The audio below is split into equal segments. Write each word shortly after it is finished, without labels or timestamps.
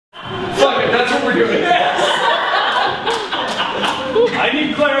Fuck it, that's what we're doing. I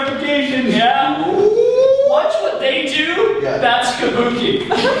need clarification. Yeah. Watch what they do. Yeah. That's kabuki.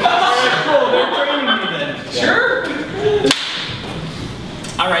 Cool, they're training me then. Sure.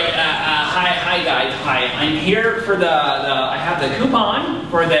 All right. Hi guys. Hi. I'm here for I have the coupon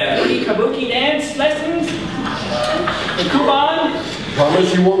for the free kabuki dance lessons. The coupon.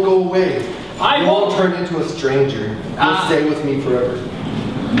 Promise you won't go away. I You won't turn into a stranger. You'll stay with me forever.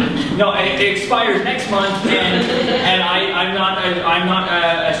 No, it expires next month, and I'm not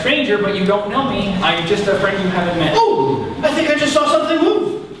a stranger, but you don't know me. I'm just a friend you haven't met. Oh, I think I just saw something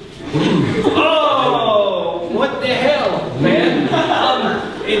move. Oh, what the hell, man?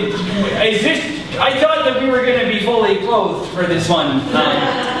 Is this? I thought that we were going to be fully clothed for this one.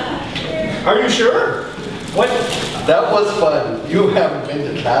 Are you sure? What? That was fun. You haven't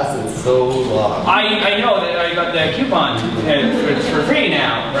been to class in so long. I know that I got the coupon. It's for free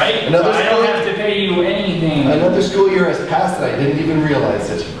now, right? So I don't have to pay you anything. Another school year has passed and I didn't even realize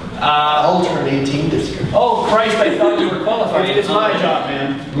it. I'll turn 18 this year. Oh Christ! I thought you were qualified. It's my job,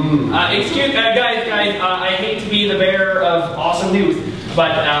 man. Excuse, guys. I hate to be the bearer of awesome news,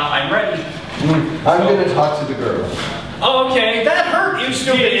 but I'm ready. I'm going to talk to the girl. Oh, okay. That hurt, you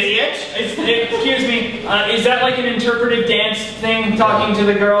stupid idiot. Excuse me. Is that like an interpretive dance thing, talking to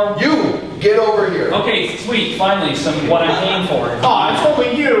the girl? You, get over here. Okay, sweet. Finally, what I'm paying for. Oh, it's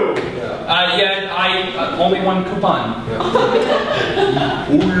only you. Yeah, I only one coupon.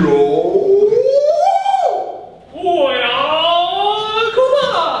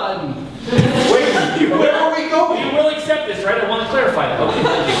 Coupon! Wait, where are we going? You will accept this, right? I want to clarify that. Okay,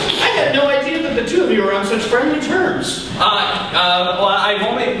 thank you. I had no idea that the two of you were on such friendly terms. Well, I've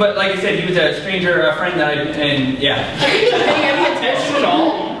only, but like I said, he was a stranger, a friend that yeah. Are you not paying any attention at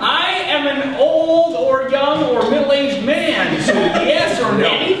all? I am an old or young or middle-aged man, so yes or no?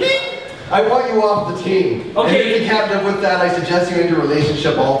 Anything? I want you off the team. Okay. And if you can't live with that, I suggest you end your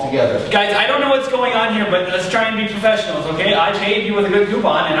relationship altogether. Guys, I don't know what's going on here, but let's try and be professionals, okay? I paid you with a good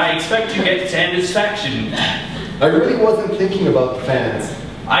coupon, and I expect you get satisfaction. I really wasn't thinking about the fans.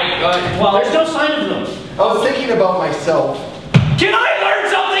 Well, There's no sign of them. I was thinking about myself. Can I learn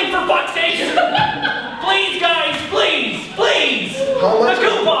something for fuck's sake? Please, guys, please, please. How much a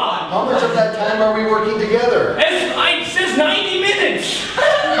coupon. How much of that time are we working together? It says 90 minutes.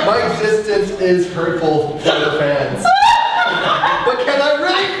 My existence is hurtful to the fans. But can I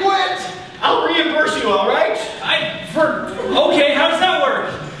really quit? I'll reimburse you, all right? Okay, how does that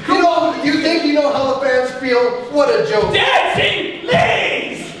work? You think you know how the fans feel? What a joke. Dancing,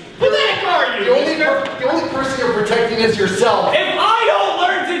 please. Who the heck are you? The only person you're protecting is yourself. If I don't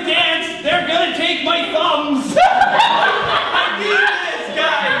learn to dance, they're gonna take my thumbs. I need this,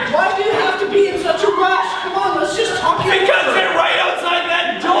 guys. Why do you have to be in such a rush? Come on, let's just talk it Because over. they're right outside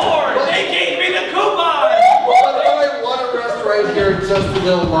that door. They gave me the coupon. But I want to rest right here just a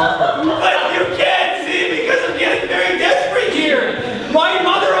little longer. But you can't see because I'm getting very desperate here. My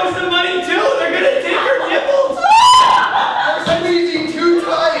mother owes the money too. They're gonna take her nipples. You're squeezing too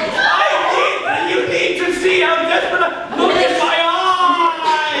tight. You need to see how desperate look at my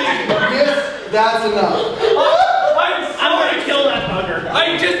eyes. Yes, that's enough. I'm gonna kill that bugger.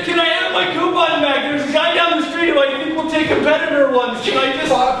 Can I have my coupon back? There's a guy down the street who I think will take competitor ones. Can I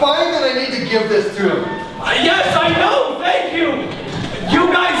just... Fine that I need to give this to him. Yes, I know. Thank you. You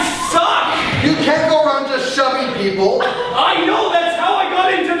guys suck. You can't go around just shoving people. I know. That's how I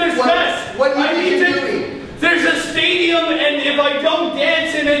got into this mess. What do you think you're doing? There's a stadium, and if I don't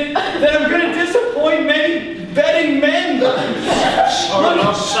dance in it, then I'm going to disappoint many betting men.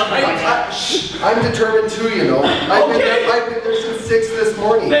 I'm determined too, you know. I've been there since 6 this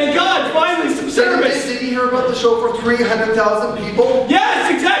morning. Thank God, finally some service. Did you hear about the show for 300,000 people? Yes,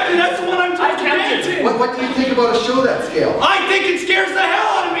 exactly. That's the one I'm talking about. What do you think about a show that scale? I think it scares the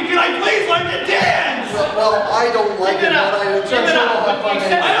hell out of me. Can I please learn to dance? Well, I don't like it, but I'm sure I'll have fun.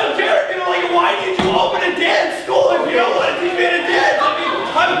 I don't care if you don't like it. Why did you open a dance school if you don't want to teach me to dance? I mean,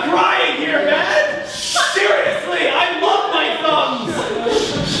 I'm crying here, man. Seriously.